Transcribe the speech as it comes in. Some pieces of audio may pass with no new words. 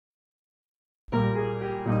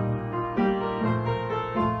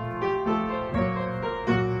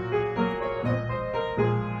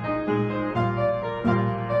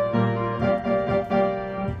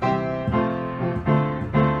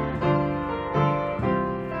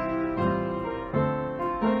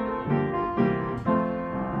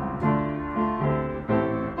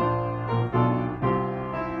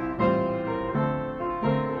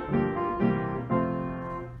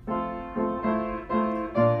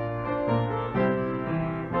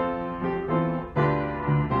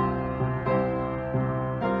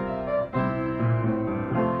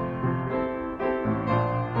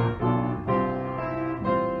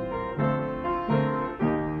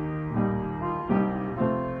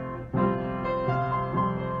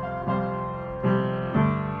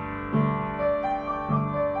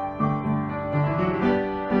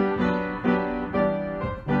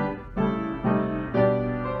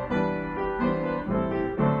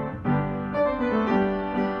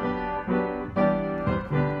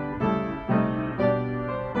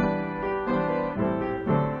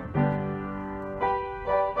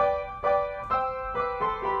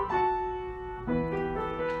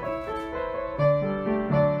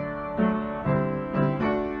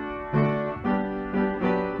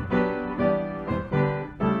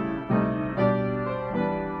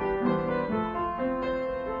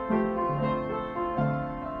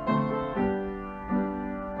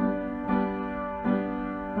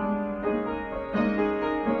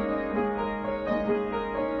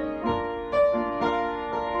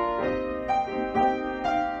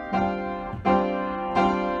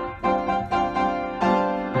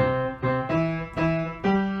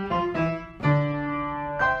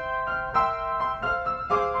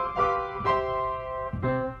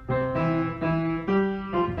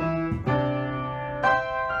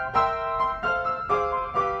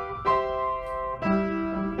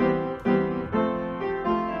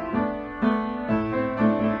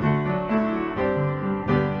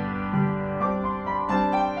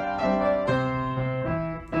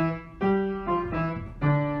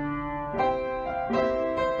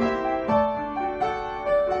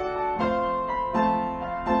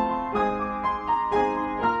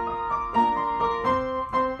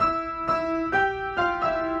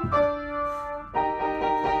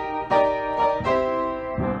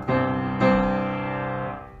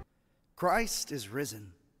Christ is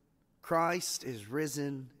risen. Christ is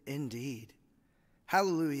risen indeed.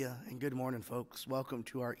 Hallelujah and good morning, folks. Welcome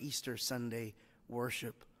to our Easter Sunday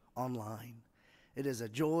worship online. It is a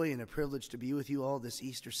joy and a privilege to be with you all this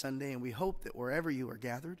Easter Sunday, and we hope that wherever you are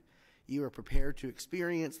gathered, you are prepared to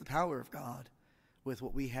experience the power of God with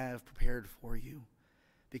what we have prepared for you.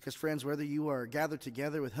 Because, friends, whether you are gathered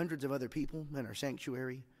together with hundreds of other people in our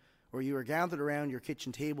sanctuary, or you are gathered around your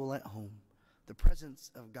kitchen table at home, the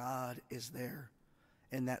presence of God is there.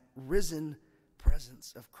 And that risen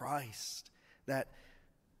presence of Christ, that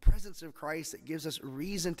presence of Christ that gives us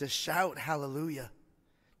reason to shout hallelujah,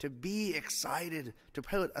 to be excited, to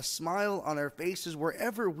put a smile on our faces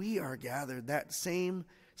wherever we are gathered. That same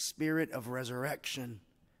spirit of resurrection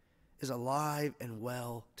is alive and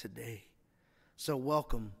well today. So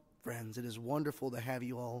welcome, friends. It is wonderful to have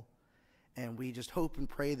you all. And we just hope and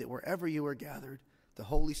pray that wherever you are gathered, the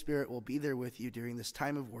Holy Spirit will be there with you during this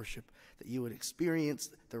time of worship, that you would experience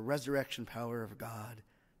the resurrection power of God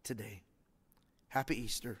today. Happy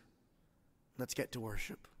Easter. Let's get to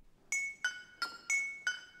worship.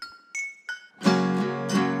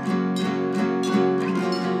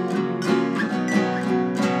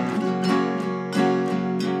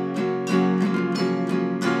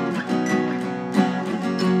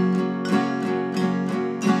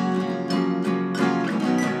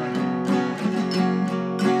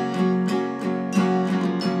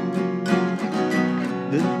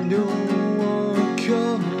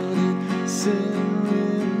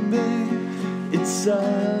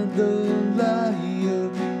 Inside the lie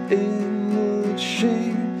of inward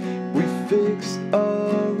shame, we fix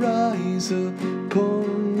our eyes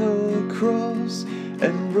upon the cross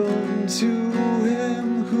and run to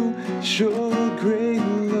Him who showed great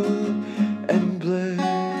love and bled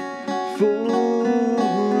for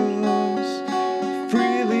us.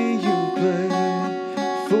 Freely you bled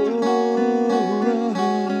for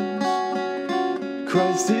us.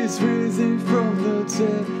 Christ is risen from the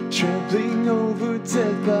dead, trampling over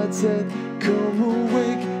death by death. Come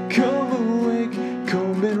awake,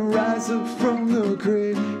 come and rise up from the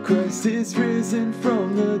grave. Christ is risen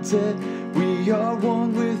from the dead, we are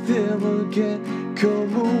one with Him again.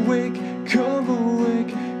 Come awake,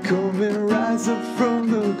 come and rise up from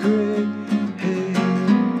the grave. Hey.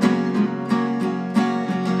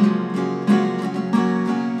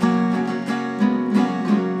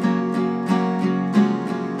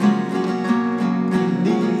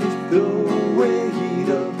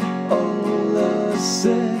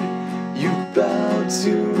 You bow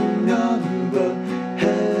to none but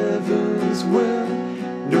heaven's will.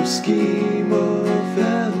 No scheme of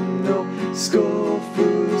hell, no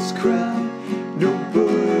scoffer's crown, no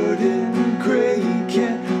burden great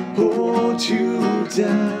can hold you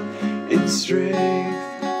down. In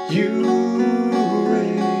strength you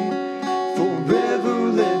reign, forever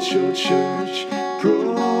let your church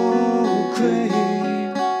proclaim.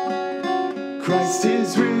 Christ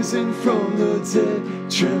is risen from the dead,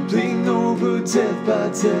 trampling over death by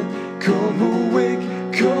death. Come awake,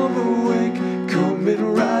 come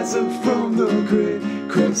and rise up from the grave.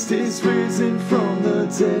 Christ is risen from the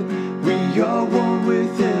dead, we are one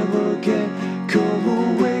with Him again. Come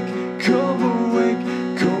awake,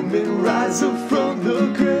 come and rise up from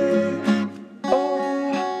the grave.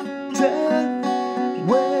 Oh, death,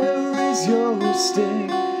 where is your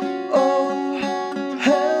sting? Oh,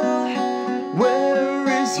 hell, where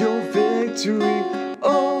is your victory?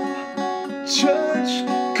 Oh, church,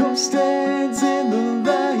 come stand in the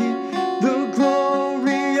light. The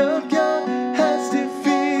glory of God has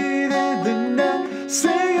defeated the night.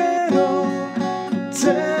 Sing it, oh,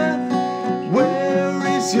 death,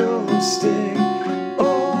 where is your sting?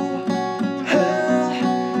 Oh, hell,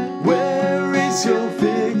 where is your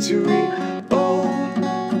victory? Oh,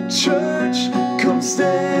 church, come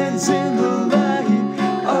stand in the light.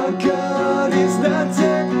 Our God is not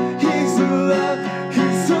dead, He's alive,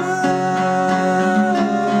 He's alive.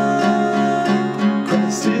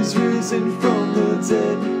 Christ is risen from the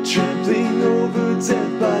dead, trampling over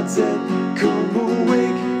death by death. Come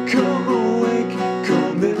awake,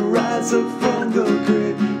 come and rise up from the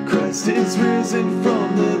grave. Christ is risen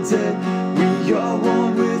from the dead, we are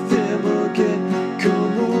one with Him again.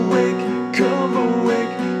 Come awake,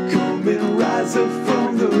 come and rise up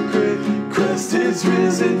from the grave. Christ is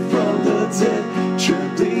risen from the dead,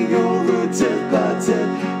 trampling over death by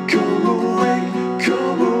death. Come awake,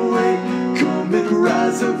 come and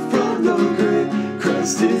rise up from the grave.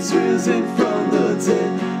 Christ is risen from the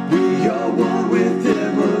dead, we are one with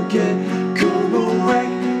Him again. Come awake,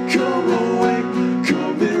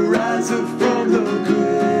 come and rise up from the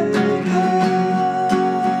grave.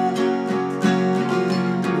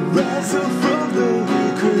 Rise up.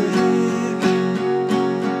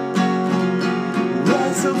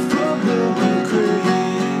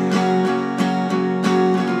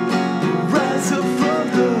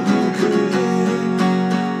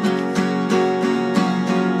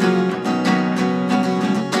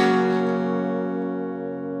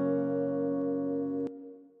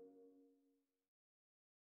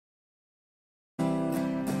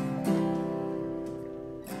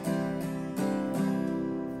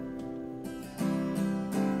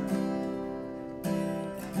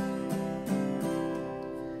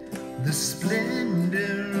 the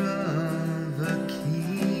splendor of a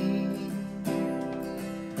king,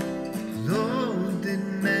 clothed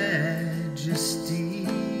in majesty.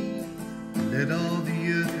 Let all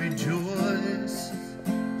the earth rejoice,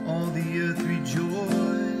 all the earth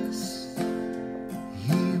rejoice.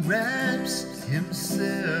 He wraps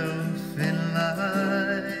himself in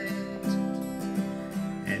light,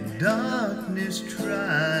 and darkness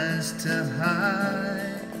tries to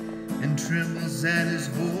hide, and trembles at his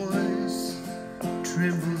voice,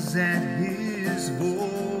 trembles at his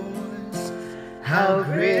voice. How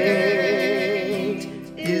great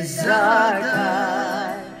is our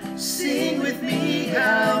God! Sing with me,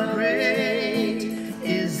 how great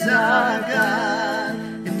is our God!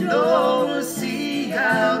 And all will see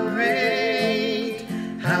how great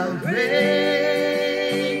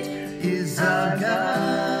is our God.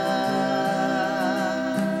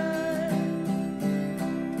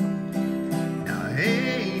 Now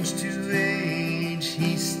age to age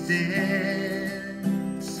he stands,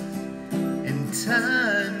 and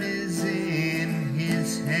time is in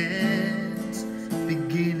his hands,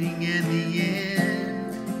 beginning and the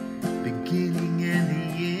end, beginning and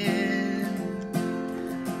the end.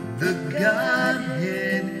 The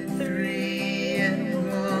Godhead three and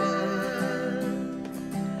one.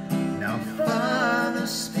 Now Father,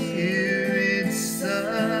 Spirit,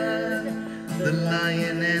 Son, the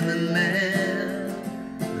Lion and the Lamb,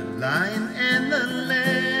 the Lion and the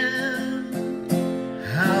Lamb.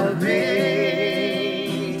 How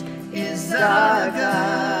great is our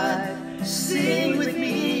God! Sing with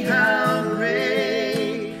me, how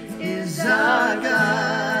great is our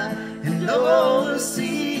God! And all will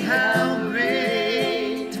see how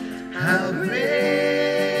great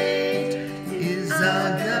is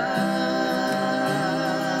our God.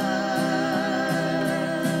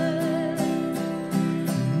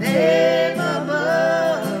 Name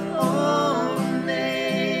above all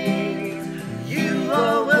names, you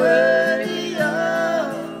are worthy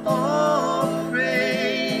of all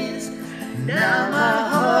praise. Now my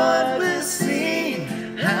heart will sing,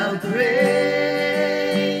 how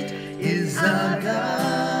great is our God.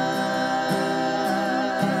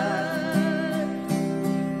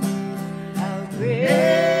 How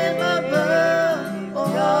great above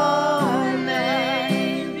all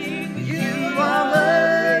names, you are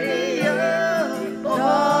worthy of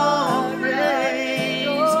all praise.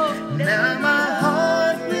 Now my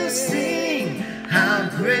heart will sing, how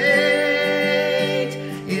great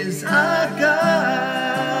is our God.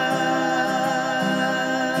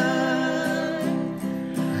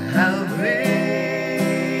 How great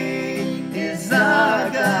is our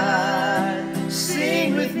God!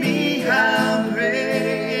 Sing with me, how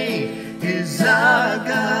great is our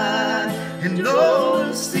God! And all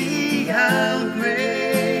will see how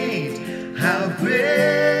great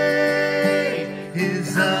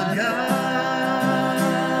is our God.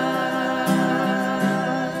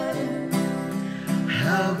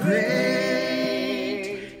 How great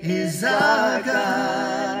is our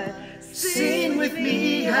God! Sing with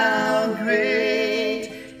me, how great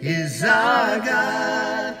is our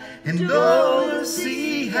God! And all will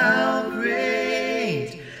see how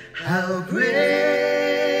great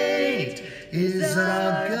is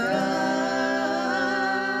our God.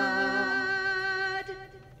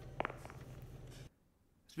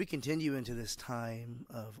 As we continue into this time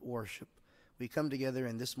of worship, we come together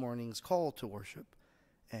in this morning's call to worship.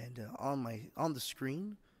 And on the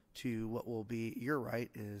screen to what will be your right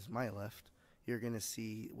is my left. You're going to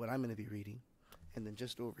see what I'm going to be reading. And then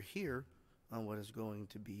just over here on what is going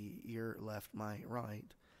to be your left, my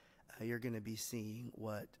right, you're going to be seeing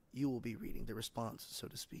what you will be reading, the response, so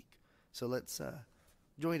to speak. So let's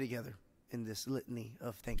join together in this litany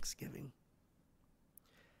of thanksgiving.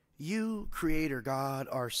 You, Creator God,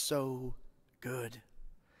 are so good.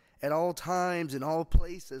 At all times, in all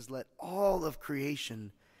places, let all of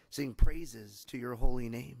creation sing praises to your holy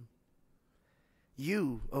name.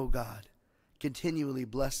 You, O God, continually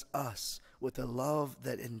bless us with a love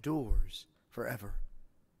that endures forever.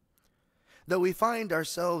 Though we find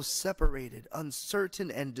ourselves separated,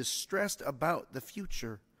 uncertain, and distressed about the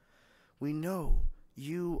future, we know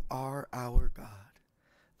you are our God,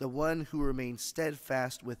 the one who remains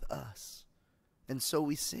steadfast with us. And so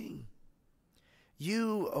we sing.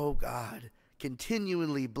 You, O God,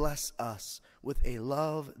 continually bless us with a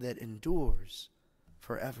love that endures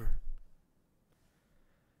forever.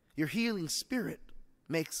 Your healing spirit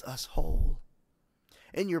makes us whole.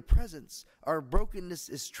 In your presence, our brokenness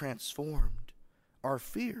is transformed. Our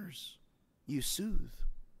fears you soothe.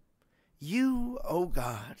 You, O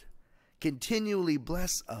God, continually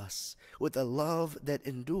bless us with a love that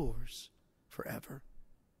endures forever.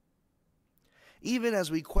 even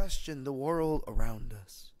as we question the world around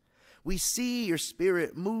us. We see your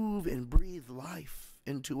Spirit move and breathe life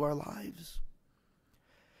into our lives.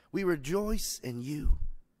 We rejoice in you,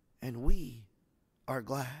 and we are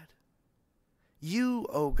glad. You,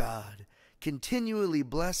 O God, continually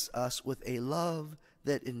bless us with a love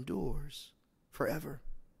that endures forever.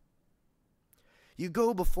 You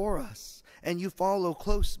go before us, and you follow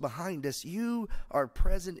close behind us. You are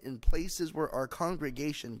present in places where our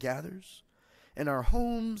congregation gathers, in our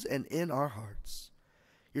homes and in our hearts.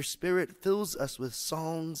 Your Spirit fills us with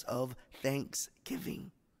songs of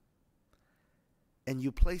thanksgiving, and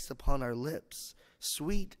you place upon our lips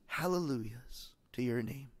sweet hallelujahs to your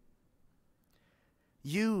name.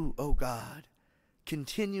 You, O God,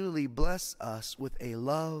 continually bless us with a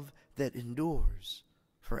love that endures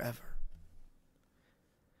forever.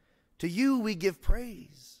 To you we give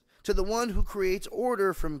praise, to the one who creates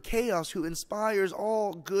order from chaos, who inspires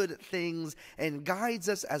all good things and guides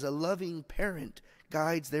us as a loving parent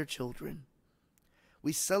guides their children.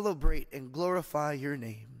 We celebrate and glorify your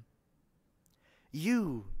name.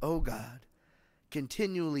 You, O God,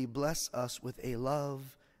 continually bless us with a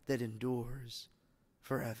love that endures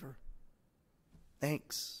forever.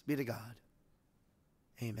 Thanks be to God.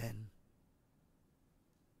 Amen.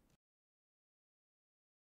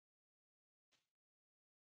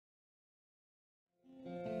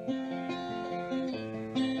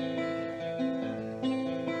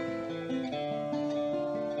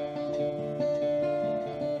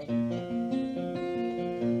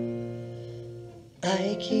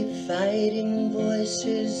 I keep fighting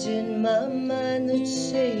voices in my mind that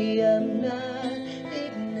say I'm not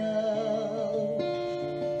enough.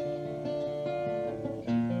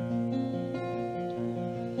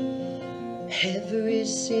 Every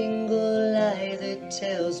single lie that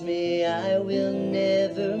tells me I will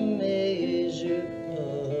never measure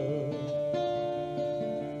up.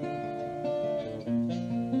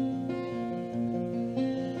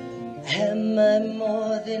 Am I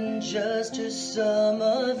more than just a sum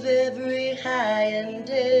of every high and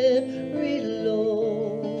every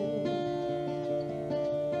low?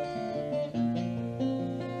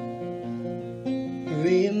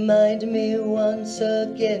 Remind me once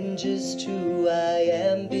again just who I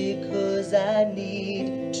am, because I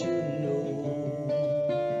need to know.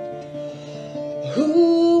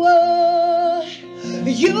 Who are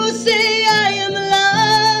you? Say I am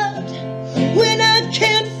loved when I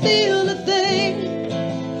can't feel a thing.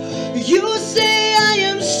 You say I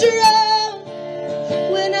am strong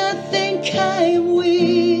when I think I am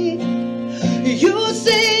weak. You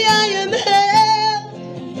say I am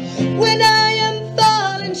held when I am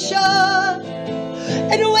falling short,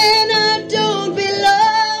 and when I don't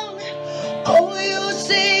belong. Oh, you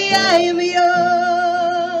say I am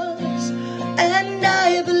yours, and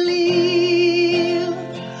I believe.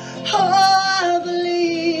 Oh, I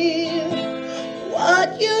believe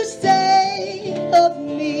what you say of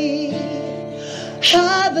me.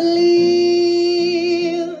 I believe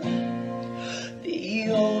the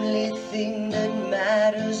only thing that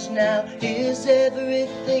matters now is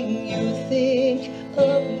everything you think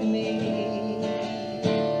of me.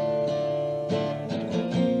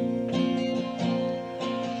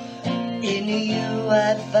 In you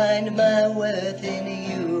I find my worth, in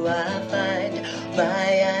you I find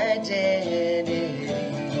my identity.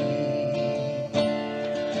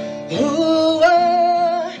 Who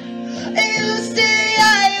are you? Say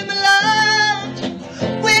I am loved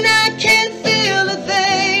when I can't feel a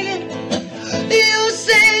thing. You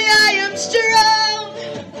say I am strong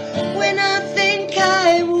when I think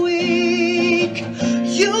I'm weak.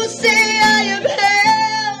 You say I am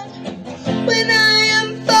held when I am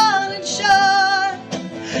falling short,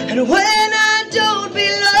 and when I don't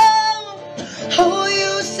belong. Oh,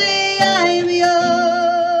 you say I am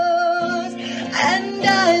yours, and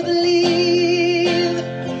I believe.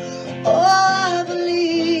 Oh, I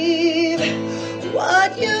believe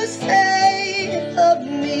what you say of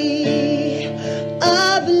me.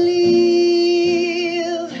 I believe.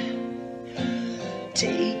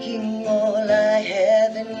 Taking all I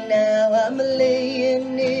have and now I'm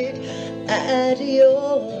laying it at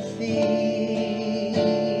your feet.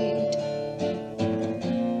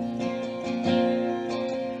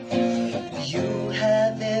 You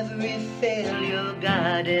have every failure,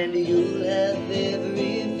 God, and you have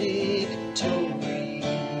every victory.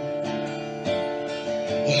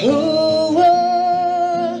 Who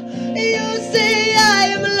are you? Say I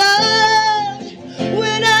am loved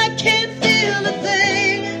when I can't feel a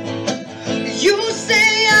thing. You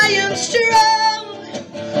say I am strong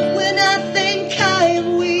when I think I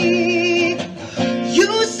am weak.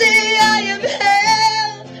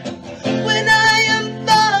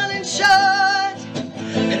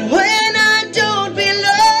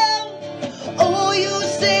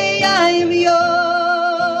 I am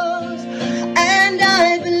yours, and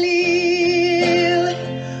I believe,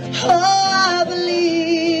 oh, I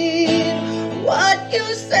believe what you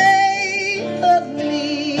say of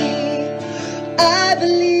me. I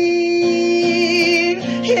believe,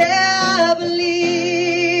 yeah, I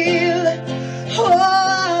believe, oh,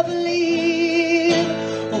 I believe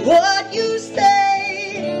what you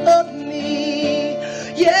say of me.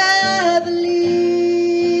 Yeah, I believe.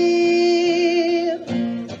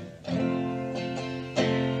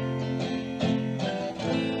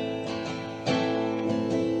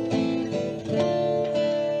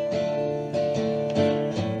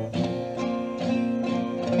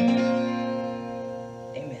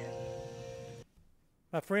 Amen.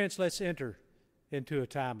 My friends, let's enter into a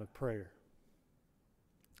time of prayer.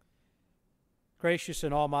 Gracious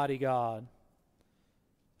and almighty God,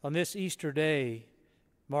 on this Easter day,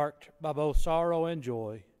 marked by both sorrow and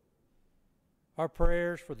joy, our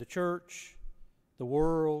prayers for the church, the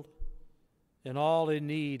world, and all in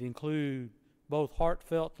need include both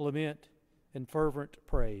heartfelt lament and fervent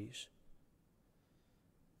praise.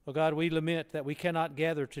 Oh God, we lament that we cannot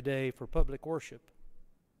gather today for public worship,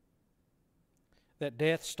 that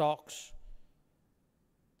death stalks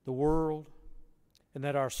the world, and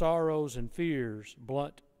that our sorrows and fears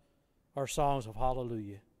blunt our songs of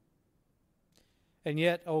hallelujah. And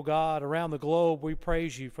yet, O God, around the globe we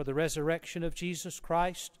praise you for the resurrection of Jesus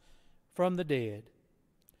Christ from the dead,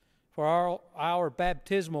 for our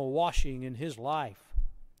baptismal washing in his life,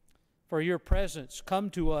 for your presence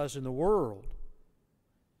come to us in the world,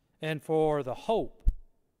 and for the hope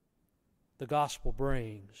the gospel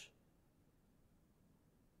brings.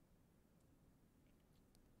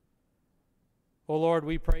 O Lord,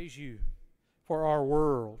 we praise you for our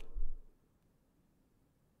world,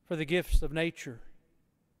 for the gifts of nature,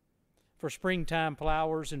 for springtime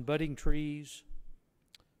flowers and budding trees,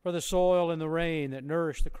 for the soil and the rain that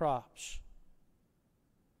nourish the crops.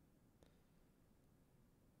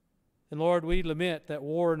 And Lord, we lament that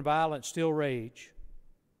war and violence still rage,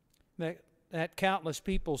 that countless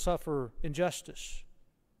people suffer injustice.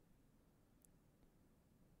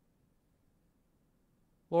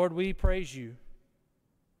 Lord, we praise you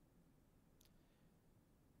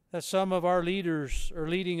that some of our leaders are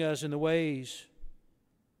leading us in the ways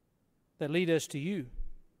that lead us to you,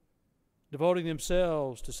 devoting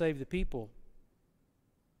themselves to save the people.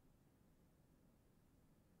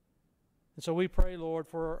 And so we pray, Lord,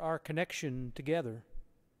 for our connection together,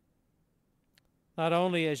 not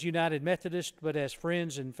only as United Methodists, but as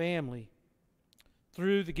friends and family,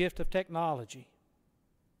 through the gift of technology.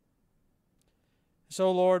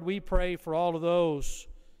 So, Lord, we pray for all of those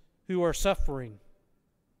who are suffering,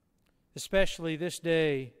 especially this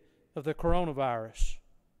day of the coronavirus.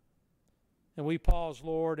 And we pause,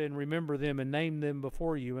 Lord, and remember them and name them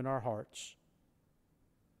before you in our hearts.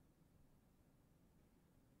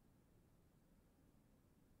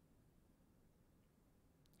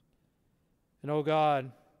 And, oh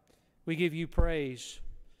God, we give you praise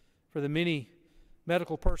for the many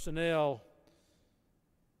medical personnel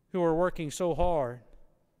who are working so hard,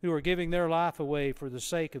 who are giving their life away for the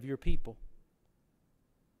sake of your people.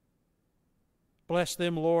 Bless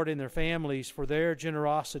them, Lord, and their families for their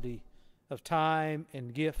generosity of time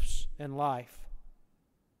and gifts and life.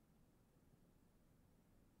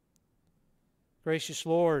 Gracious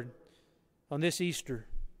Lord, on this Easter,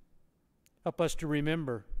 help us to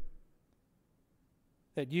remember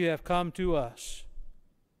that you have come to us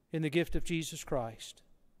in the gift of Jesus Christ.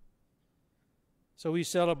 So we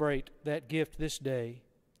celebrate that gift this day,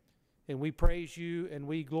 and we praise you and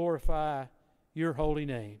we glorify your holy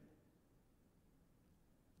name.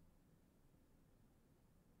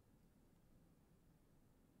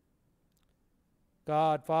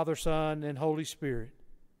 God, Father, Son, and Holy Spirit,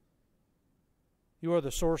 you are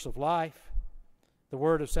the source of life, the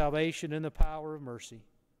word of salvation, and the power of mercy.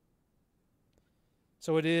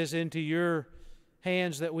 So it is into your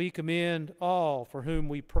hands that we commend all for whom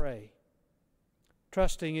we pray,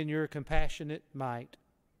 trusting in your compassionate might,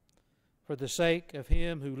 for the sake of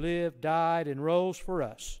him who lived, died, and rose for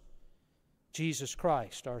us, Jesus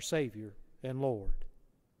Christ, our Savior and Lord.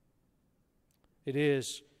 It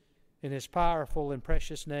is in his powerful and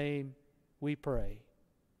precious name we pray.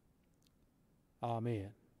 Amen.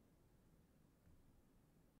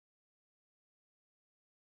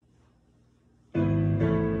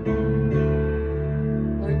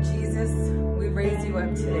 Lord Jesus, we raise you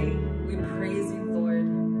up today. We praise you,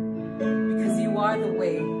 Lord, because you are the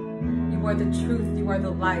way, you are the truth, you are the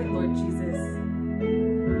light, Lord Jesus.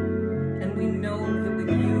 And we know that with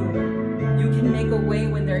you, you can make a way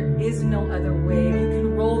when there is no other way. You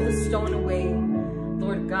can roll the stone away,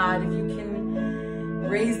 Lord God, if you can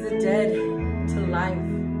raise the dead to life,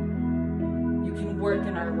 you can work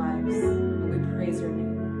in our lives. And we praise your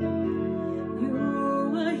name. You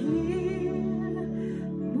are here,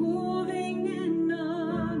 moving in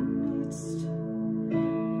our midst.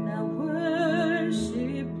 And I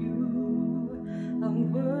worship you. I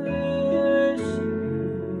worship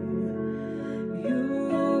you.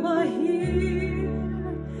 You are here,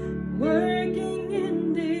 working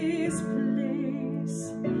in this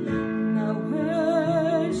place. And I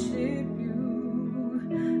worship you.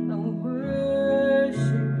 I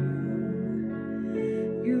worship you.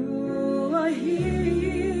 You are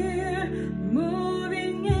here,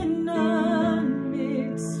 moving in our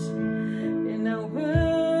midst. And I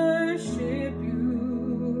worship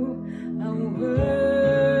you. I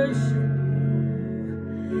worship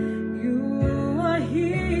you. You are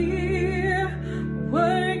here,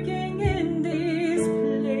 working in this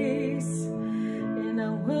place. And I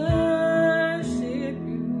worship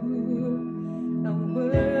you. I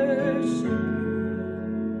worship you.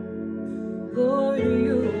 Lord,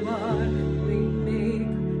 you are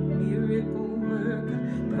waymaker, miracle worker,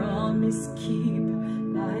 promise keep,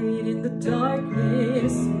 light in the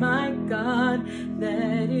darkness. My God,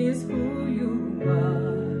 that is who you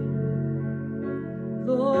are.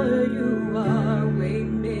 Lord, you are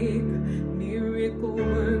waymaker, miracle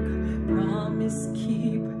worker, promise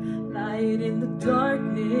keep, light in the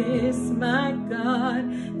darkness. My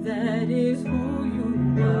God, that is who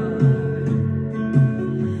you are.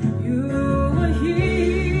 You are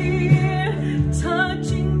here,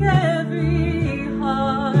 touching every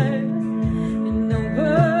heart, and I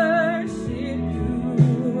worship you.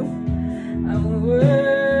 I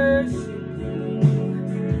worship you.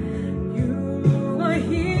 You are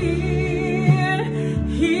here,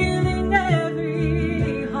 healing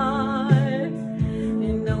every heart,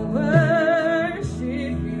 and I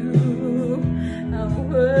worship you. I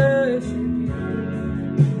worship you.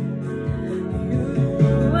 You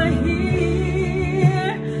are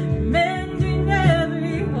here, mending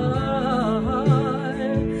every heart,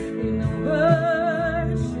 and I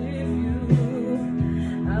worship you.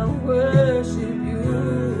 I worship you.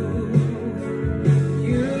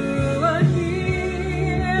 You are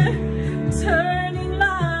here, turning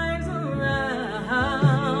lives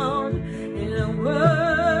around, and I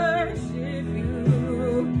worship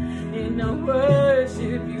you. And I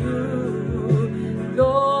worship you.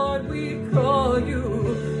 Lord, we call you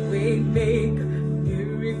waymaker,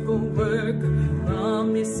 miracle worker,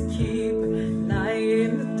 promise keep, light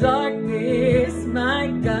in the darkness. My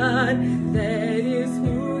God, that is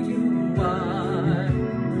who you are.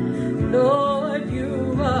 Lord,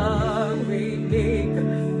 you are waymaker,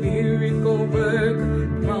 miracle worker,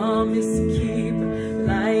 promise keep,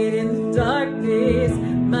 light in the darkness.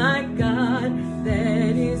 My God,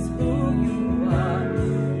 that is who you are.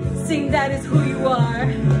 Sing, that is who you are.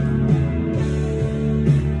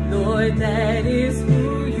 Lord, that is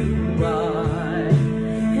who you are.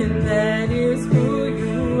 And that is who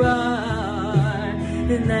you are.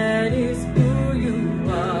 And that is who you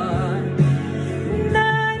are. And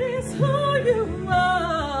that is who you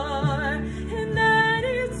are. And that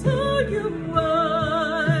is who you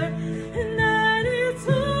are. And that is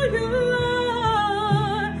who you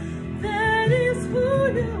are. That is who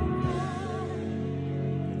you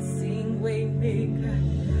are. Sing, waymaker,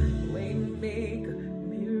 waymaker,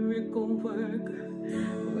 miracle worker,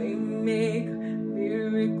 waymaker,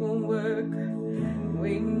 miracle worker,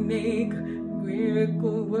 waymaker,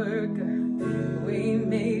 miracle worker,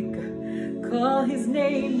 waymaker. Call his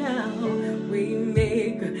name now.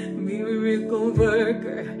 Waymaker, miracle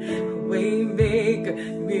worker, waymaker,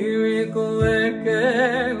 miracle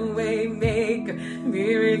worker, waymaker,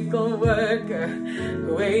 miracle worker,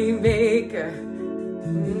 waymaker.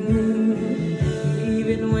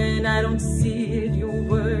 Even when I don't see it, you're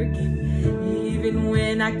working. Even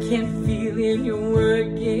when I can't feel it, you're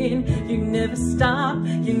working. You never stop,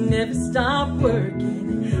 you never stop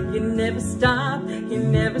working. You never stop, you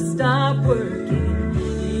never stop working.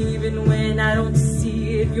 Even when I don't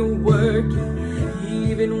see it, you're working.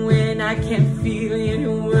 Even when I can't feel it,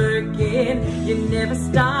 you're working. You never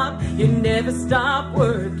stop, you never stop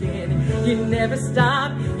working. You never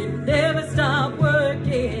stop, you never stop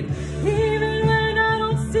working. Even when I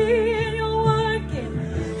don't see it, you're working.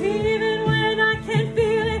 Even when I can't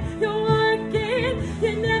feel it, you're working.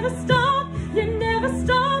 You never stop, you never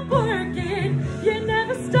stop working. You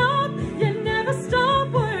never stop, you never stop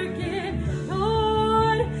working.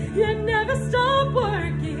 Lord, you never stop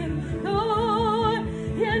working. Lord,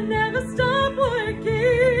 you never stop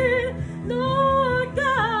working. Lord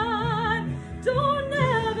God, don't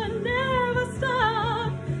never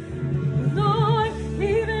stop.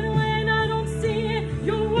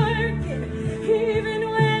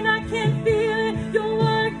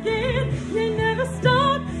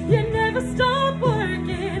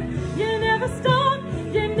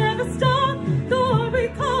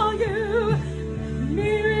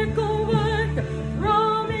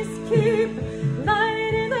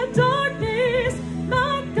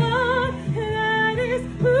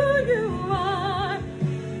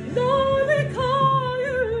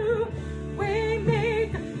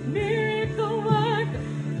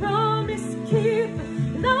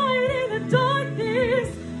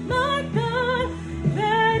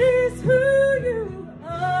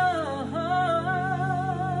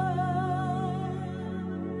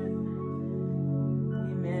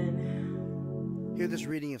 Hear this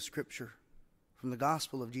reading of Scripture from the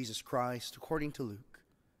Gospel of Jesus Christ according to Luke,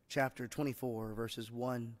 chapter 24, verses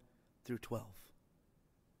 1 through 12.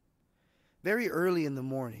 Very early in the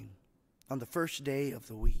morning, on the first day of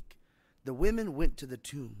the week, the women went to the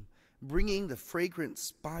tomb, bringing the fragrant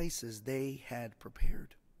spices they had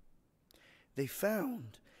prepared. They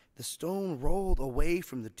found the stone rolled away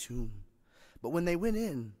from the tomb, but when they went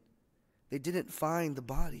in, they didn't find the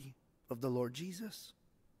body of the Lord Jesus.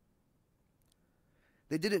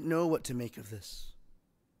 They didn't know what to make of this.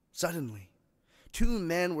 Suddenly, two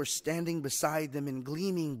men were standing beside them in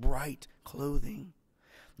gleaming bright clothing.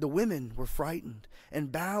 The women were frightened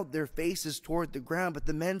and bowed their faces toward the ground, but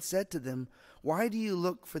the men said to them, "Why do you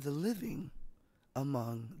look for the living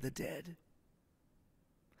among the dead?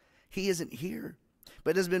 He isn't here,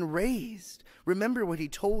 but has been raised. Remember what he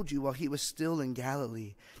told you while he was still in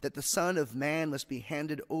Galilee, that the Son of Man must be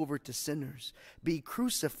handed over to sinners, be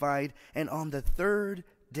crucified, and on the third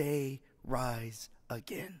day rise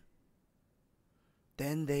again."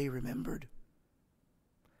 Then they remembered.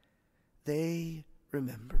 They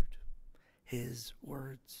remembered his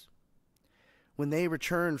words. When they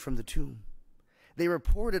returned from the tomb, they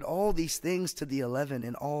reported all these things to the 11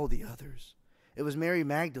 and all the others. It was Mary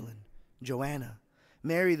Magdalene, Joanna,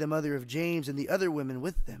 Mary the mother of James, and the other women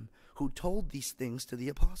with them who told these things to the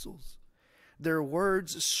apostles. Their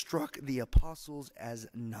words struck the apostles as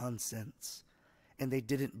nonsense, and they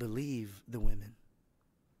didn't believe the women.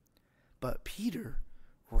 But Peter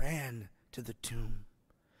ran to the tomb.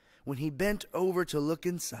 When he bent over to look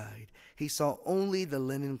inside, he saw only the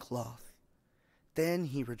linen cloth. Then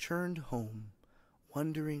he returned home,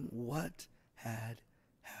 wondering what had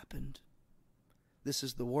happened. This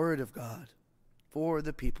is the word of God for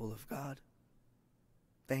the people of God.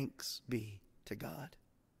 Thanks be to God.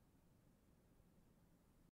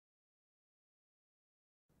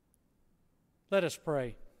 Let us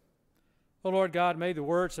pray. O Lord God, may the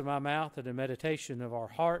words of my mouth and the meditation of our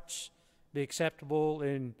hearts be acceptable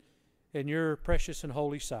in your precious and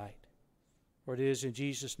holy sight. For it is in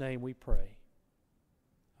Jesus' name we pray.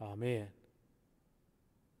 Amen.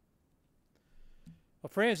 Well,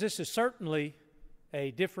 friends, this is certainly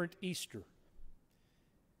a different Easter.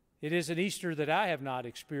 It is an Easter that I have not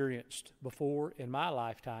experienced before in my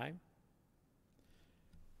lifetime.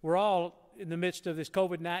 We're all in the midst of this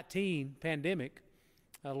COVID-19 pandemic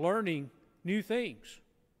learning new things.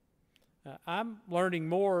 I'm learning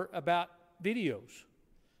more about videos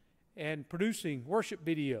and producing worship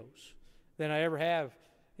videos than I ever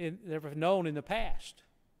known in the past.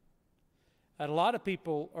 And a lot of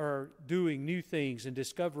people are doing new things and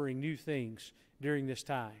discovering new things during this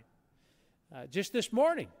time. Just this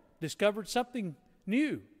morning, discovered something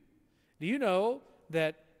new. Do you know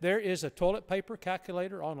that there is a toilet paper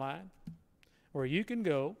calculator online where you can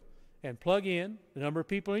go and plug in the number of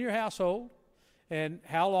people in your household and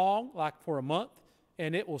how long, like for a month,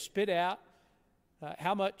 and it will spit out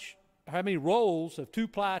how many rolls of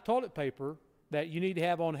 2-ply toilet paper that you need to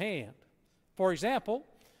have on hand. For example,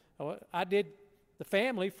 I did the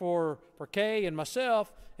family for Kay and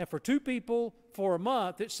myself, and for 2 people for a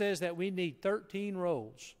month, it says that we need 13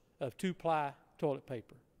 rolls of 2-ply toilet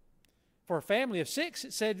paper. For a family of 6,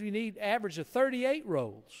 it said we need average of 38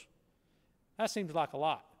 rolls. That seems like a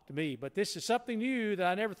lot to me, but this is something new that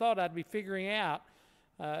I never thought I'd be figuring out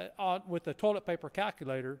with the toilet paper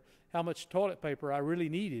calculator, how much toilet paper I really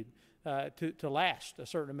needed to last a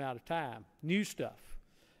certain amount of time. New stuff.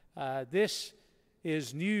 This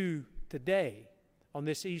is new today on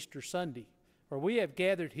this Easter Sunday, where we have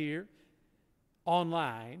gathered here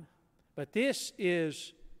online, but this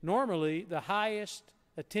is normally the highest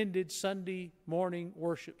attended Sunday morning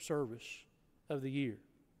worship service of the year.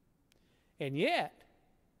 And yet,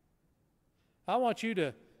 I want you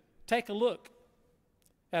to take a look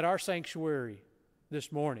at our sanctuary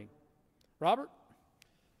this morning. Robert,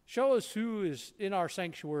 show us who is in our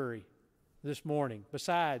sanctuary this morning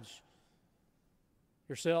besides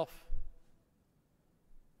yourself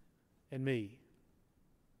and me.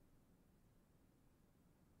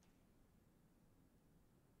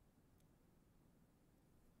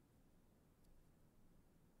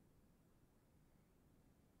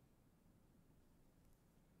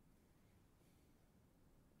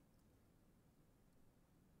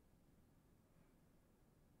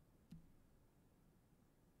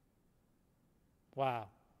 Wow.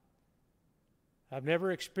 I've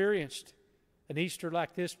never experienced an Easter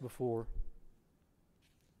like this before.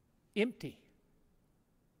 Empty.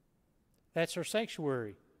 That's our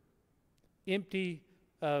sanctuary. Empty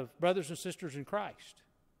of brothers and sisters in Christ.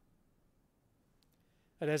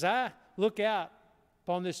 And as I look out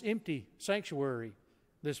upon this empty sanctuary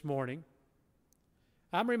this morning,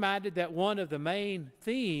 I'm reminded that one of the main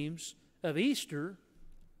themes of Easter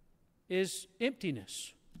is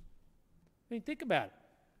emptiness. I mean, think about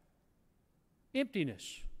it.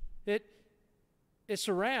 Emptiness. It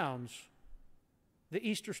surrounds the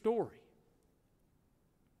Easter story.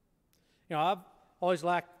 You know, I've always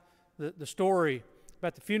liked the story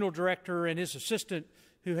about the funeral director and his assistant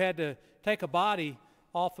who had to take a body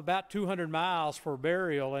off about 200 miles for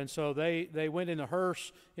burial, and so they went in the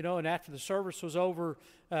hearse, you know, and after the service was over,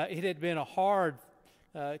 it had been a hard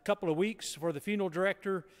couple of weeks for the funeral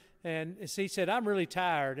director, and he said, I'm really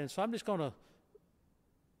tired, and so I'm just going to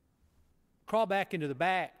crawl back into the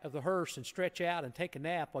back of the hearse and stretch out and take a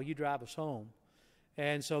nap while you drive us home.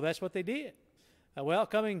 And so that's what they did. Well,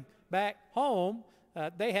 coming back home,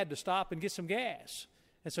 they had to stop and get some gas.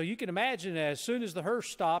 And so you can imagine, as soon as the hearse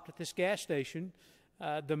stopped at this gas station,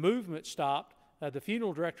 the movement stopped. The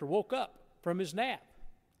funeral director woke up from his nap.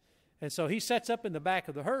 And so he sets up in the back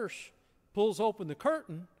of the hearse, pulls open the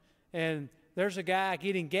curtain, and there's a guy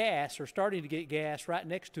getting gas or starting to get gas right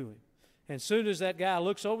next to him. And as soon as that guy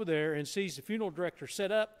looks over there and sees the funeral director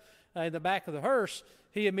set up in the back of the hearse,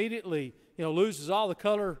 he immediately, you know, loses all the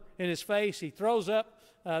color in his face. He throws up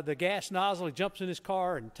the gas nozzle, he jumps in his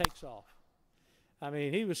car and takes off. I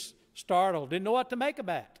mean, he was startled, didn't know what to make of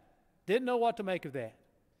that. Didn't know what to make of that.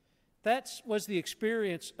 That was the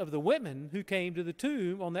experience of the women who came to the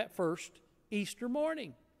tomb on that first Easter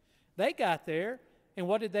morning. They got there, and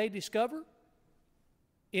what did they discover?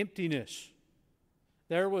 Emptiness.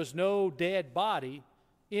 There was no dead body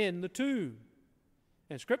in the tomb.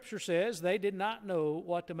 And Scripture says they did not know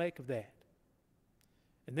what to make of that.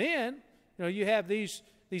 And then, you know, you have these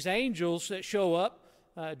angels that show up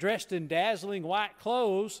dressed in dazzling white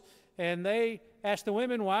clothes, and they ask the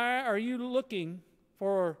women, why are you looking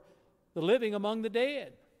for the living among the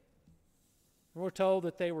dead? And we're told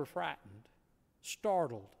that they were frightened,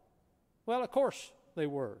 startled. Well, of course they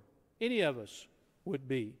were. Any of us would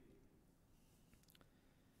be.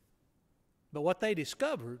 But what they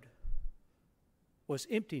discovered was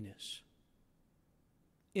emptiness.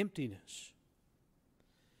 Emptiness.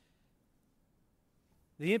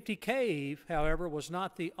 The empty cave, however, was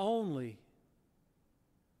not the only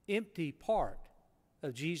empty part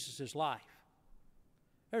of Jesus' life.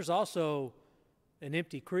 There's also an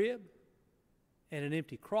empty crib and an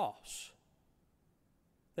empty cross.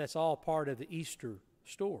 That's all part of the Easter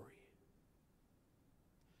story.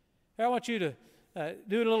 I want you to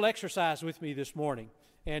do a little exercise with me this morning.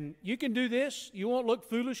 And you can do this. You won't look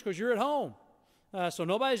foolish because you're at home. So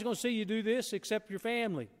nobody's going to see you do this except your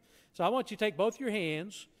family. So I want you to take both your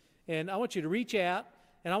hands, and I want you to reach out,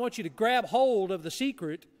 and I want you to grab hold of the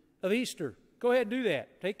secret of Easter. Go ahead and do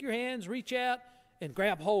that. Take your hands, reach out, and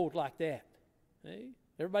grab hold like that. Okay?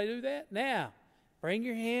 Everybody do that? Now, bring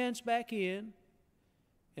your hands back in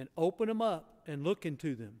and open them up and look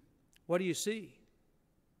into them. What do you see?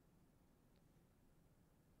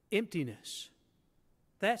 Emptiness.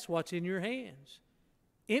 That's what's in your hands.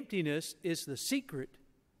 Emptiness is the secret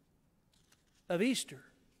of Easter.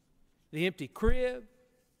 The empty crib,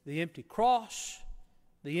 the empty cross,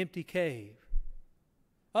 the empty cave.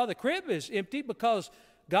 Oh, the crib is empty because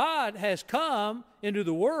God has come into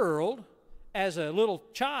the world as a little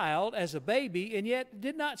child, as a baby, and yet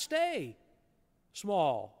did not stay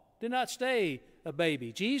small, did not stay a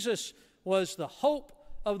baby. Jesus was the hope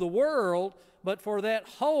of the world, but for that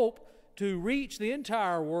hope to reach the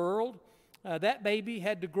entire world, that baby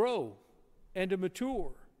had to grow and to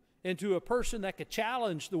mature into a person that could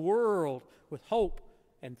challenge the world with hope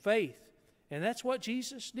and faith. And that's what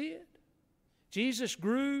Jesus did. Jesus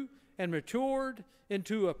grew and matured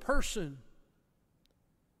into a person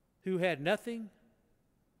who had nothing,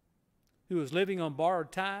 who was living on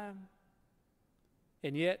borrowed time,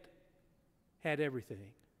 and yet had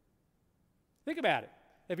everything. Think about it.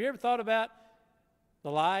 Have you ever thought about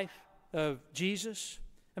the life of Jesus?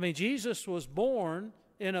 I mean, Jesus was born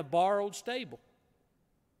in a borrowed stable.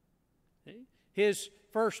 His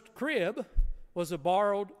first crib was a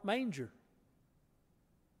borrowed manger.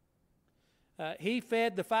 He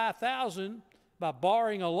fed the 5,000 by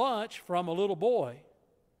borrowing a lunch from a little boy.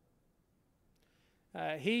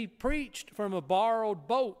 He preached from a borrowed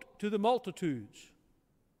boat to the multitudes.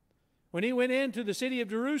 When he went into the city of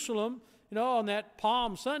Jerusalem, you know, on that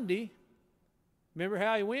Palm Sunday, remember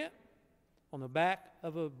how he went? On the back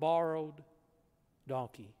of a borrowed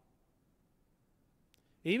donkey.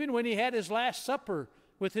 Even when he had his Last Supper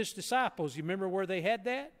with his disciples, you remember where they had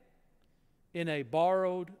that? In a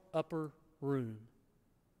borrowed upper room.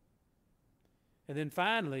 And then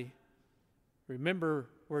finally, remember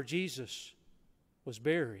where Jesus was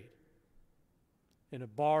buried? In a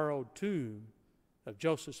borrowed tomb of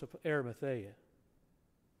Joseph of Arimathea.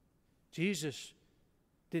 Jesus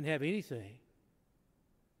didn't have anything.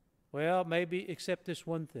 Well, maybe except this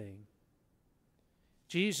one thing.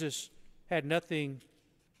 Jesus had nothing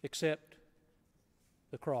except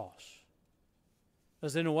the cross.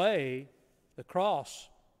 Because in a way, the cross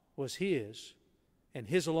was his and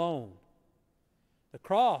his alone. The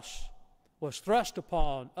cross was thrust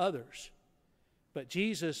upon others, but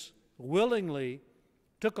Jesus willingly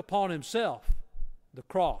took upon himself the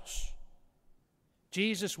cross.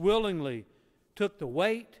 Jesus willingly took the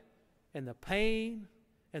weight and the pain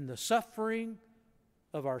and the suffering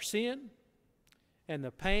of our sin and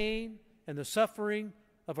the pain and the suffering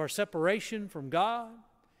of our separation from God.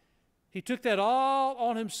 He took that all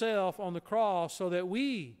on himself on the cross so that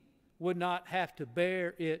we would not have to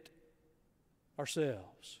bear it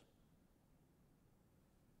ourselves.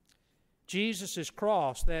 Jesus'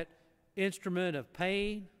 cross, that instrument of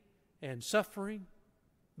pain and suffering,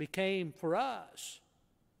 became for us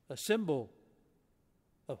a symbol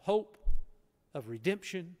of hope, of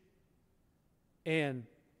redemption, and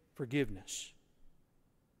forgiveness.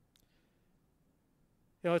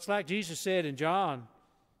 You know, it's like Jesus said in John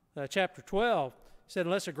chapter 12, he said,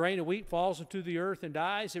 unless a grain of wheat falls into the earth and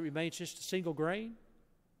dies, it remains just a single grain.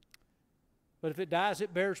 But if it dies,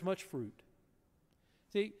 it bears much fruit.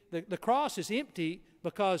 See, the cross is empty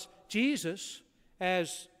because Jesus,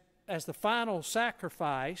 as the final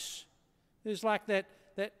sacrifice, is like that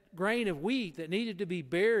grain of wheat that needed to be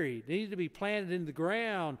buried, needed to be planted in the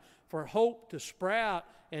ground for hope to sprout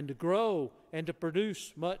and to grow and to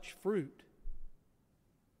produce much fruit.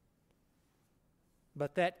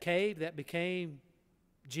 But that cave that became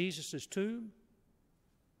Jesus' tomb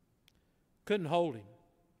couldn't hold him.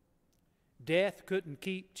 Death couldn't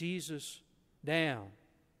keep Jesus down.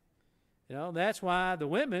 You know, that's why the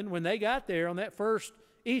women, when they got there on that first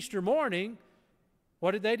Easter morning,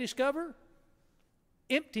 what did they discover?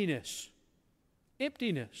 Emptiness.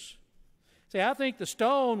 Emptiness. See, I think the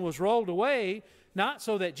stone was rolled away not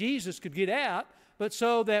so that Jesus could get out, but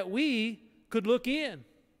so that we could look in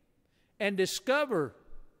and discover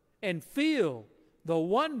and feel the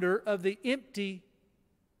wonder of the empty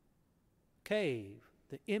cave,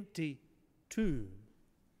 the empty tomb.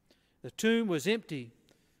 The tomb was empty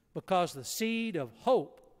because the seed of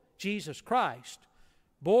hope, Jesus Christ,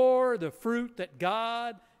 bore the fruit that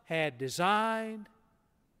God had designed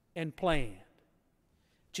and planned.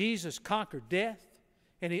 Jesus conquered death,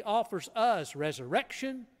 and he offers us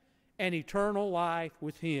resurrection and eternal life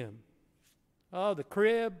with him. Oh, the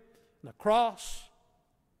crib, and the cross,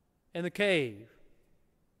 and the cave,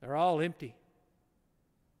 they're all empty,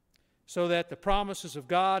 so that the promises of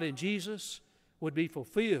God in Jesus would be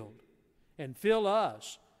fulfilled and fill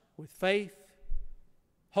us with faith,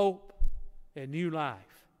 hope, and new life.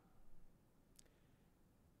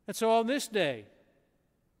 And so on this day,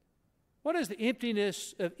 what does the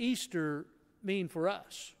emptiness of Easter mean for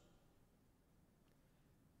us?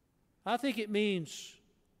 I think it means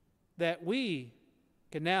that we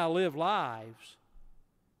can now live lives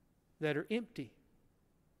that are empty.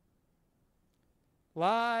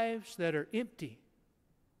 Lives that are empty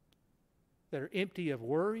of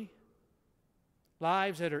worry,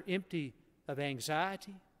 lives that are empty of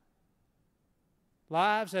anxiety,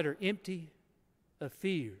 lives that are empty of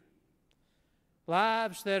fear,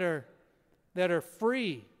 lives that are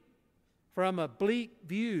free from a bleak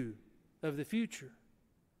view of the future.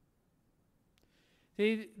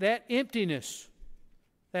 See, that emptiness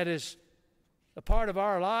that is a part of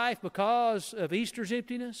our life because of Easter's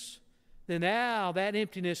emptiness, then now that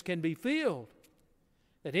emptiness can be filled.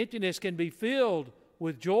 That emptiness can be filled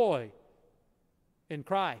with joy in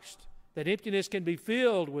Christ. That emptiness can be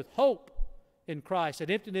filled with hope in Christ. That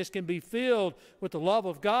emptiness can be filled with the love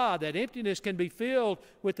of God. That emptiness can be filled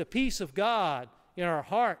with the peace of God in our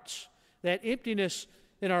hearts. That emptiness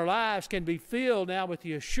in our lives can be filled now with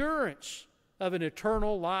the assurance of an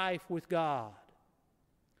eternal life with God.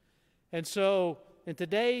 And so, in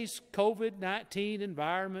today's COVID-19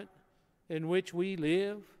 environment in which we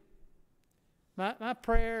live, my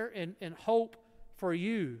prayer and hope for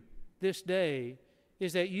you this day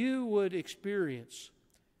is that you would experience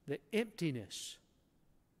the emptiness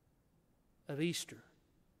of Easter.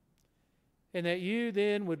 And that you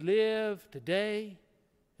then would live today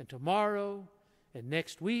and tomorrow and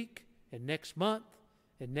next week and next month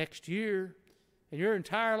and next year and your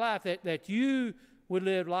entire life, that you would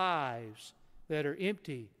live lives that are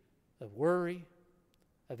empty of worry,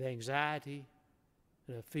 of anxiety,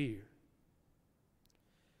 and of fear.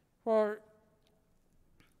 For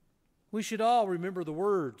we should all remember the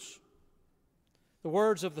words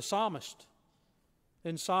of the psalmist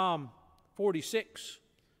in Psalm 46.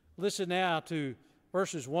 Listen now to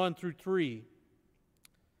verses 1 through 3.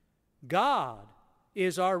 God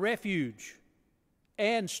is our refuge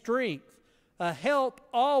and strength, a help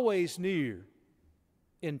always near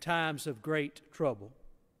in times of great trouble.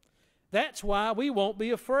 That's why we won't be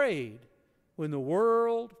afraid when the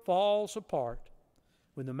world falls apart,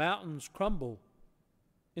 when the mountains crumble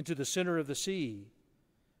into the center of the sea,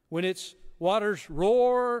 when its waters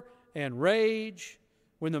roar and rage,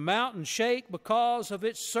 when the mountains shake because of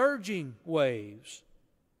its surging waves.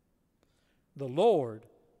 The Lord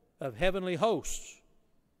of heavenly hosts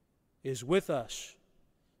is with us.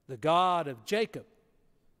 The God of Jacob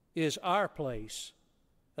is our place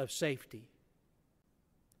of safety.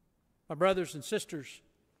 My brothers and sisters,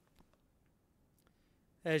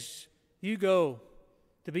 as you go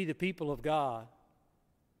to be the people of God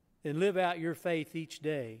and live out your faith each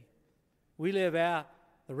day, we live out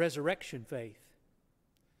the resurrection faith.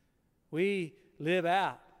 We live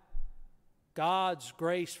out God's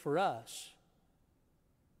grace for us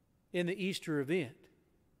in the Easter event,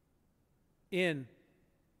 in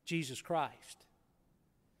Jesus Christ.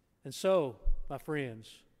 And so, my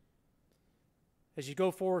friends, as you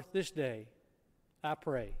go forth this day, I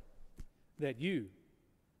pray that you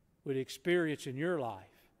would experience in your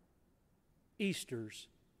life Easter's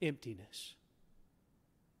emptiness.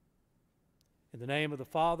 In the name of the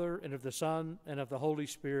Father, and of the Son, and of the Holy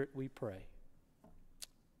Spirit, we pray.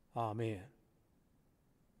 Amen.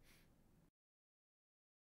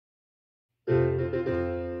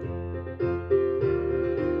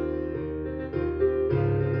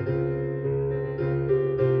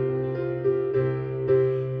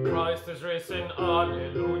 Christ is risen,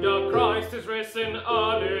 alleluia. Christ is risen,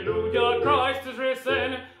 alleluia. Christ is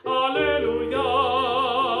risen, alleluia.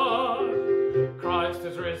 Christ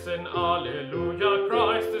is risen, alleluia.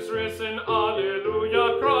 Christ is risen,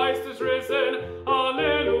 alleluia. Christ is risen,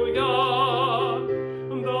 alleluia.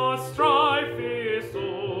 The strife is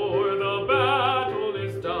o'er, the battle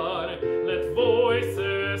is done. Let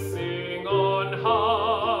voices sing on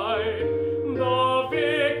high. The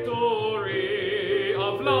victory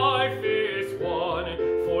of life is won,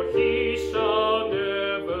 for he shall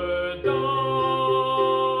never die.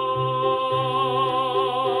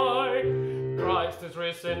 Christ is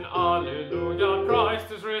risen, alleluia.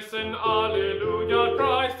 Christ is risen, alleluia.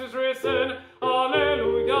 Christ is risen,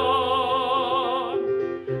 alleluia.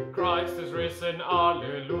 Christ is risen,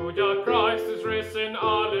 alleluia. Christ is risen,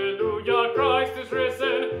 alleluia. Christ is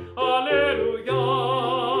risen, alleluia.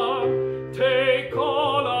 Take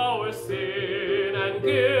all our sin and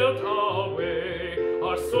guilt away,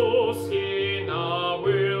 our souls he now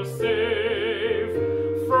will save.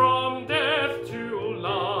 From death to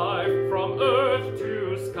life, from earth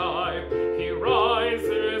to sky, he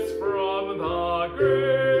rises from the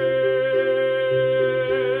grave.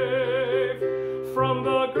 From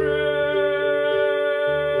the grave,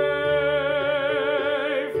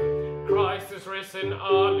 Christ is risen,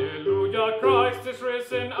 alleluia. Christ is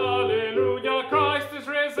risen, alleluia. Christ is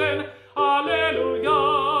risen, alleluia.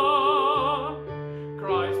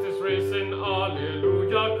 Christ is risen,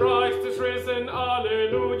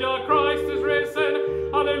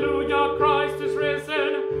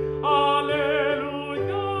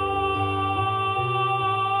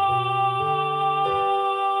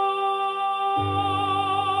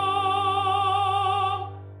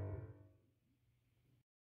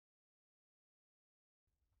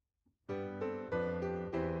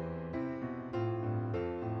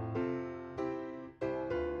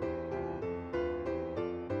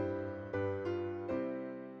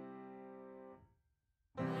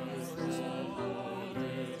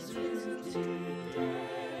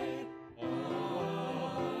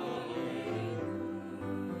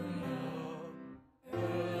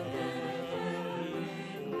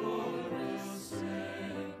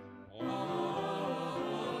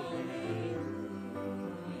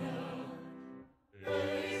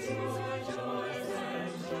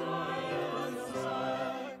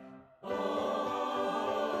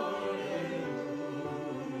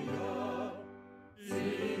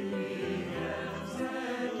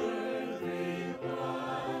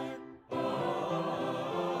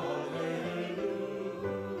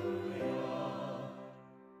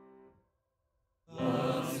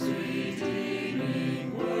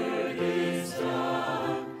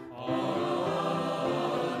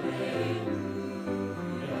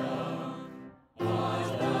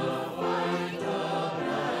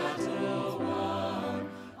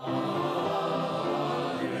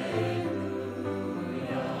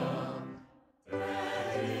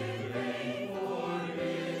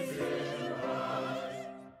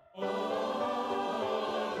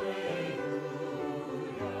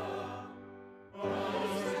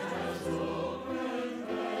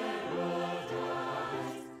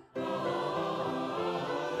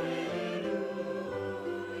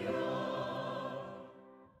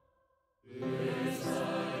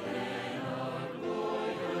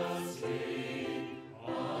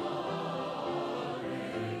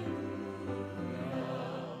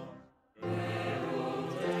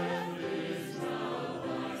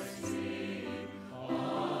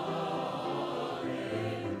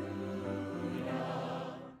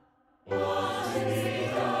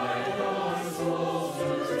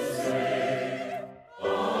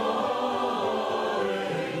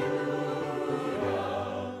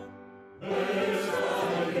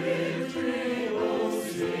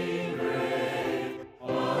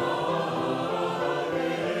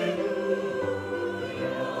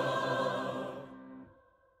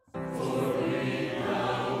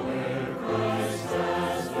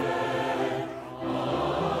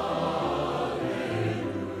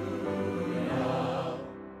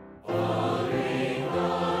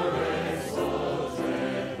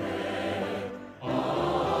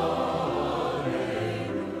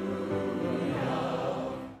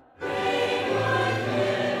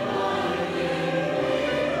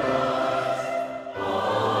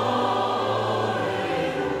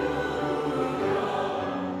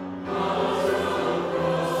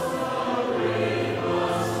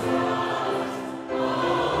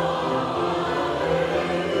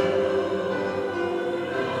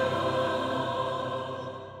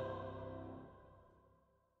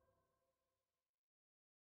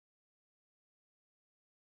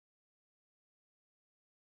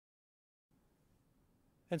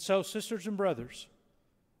 And so, sisters and brothers,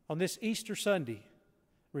 on this Easter Sunday,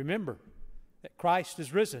 remember that Christ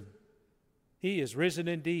is risen. He is risen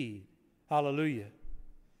indeed. Hallelujah.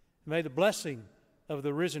 May the blessing of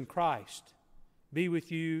the risen Christ be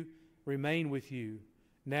with you, remain with you,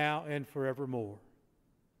 now and forevermore.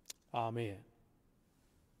 Amen.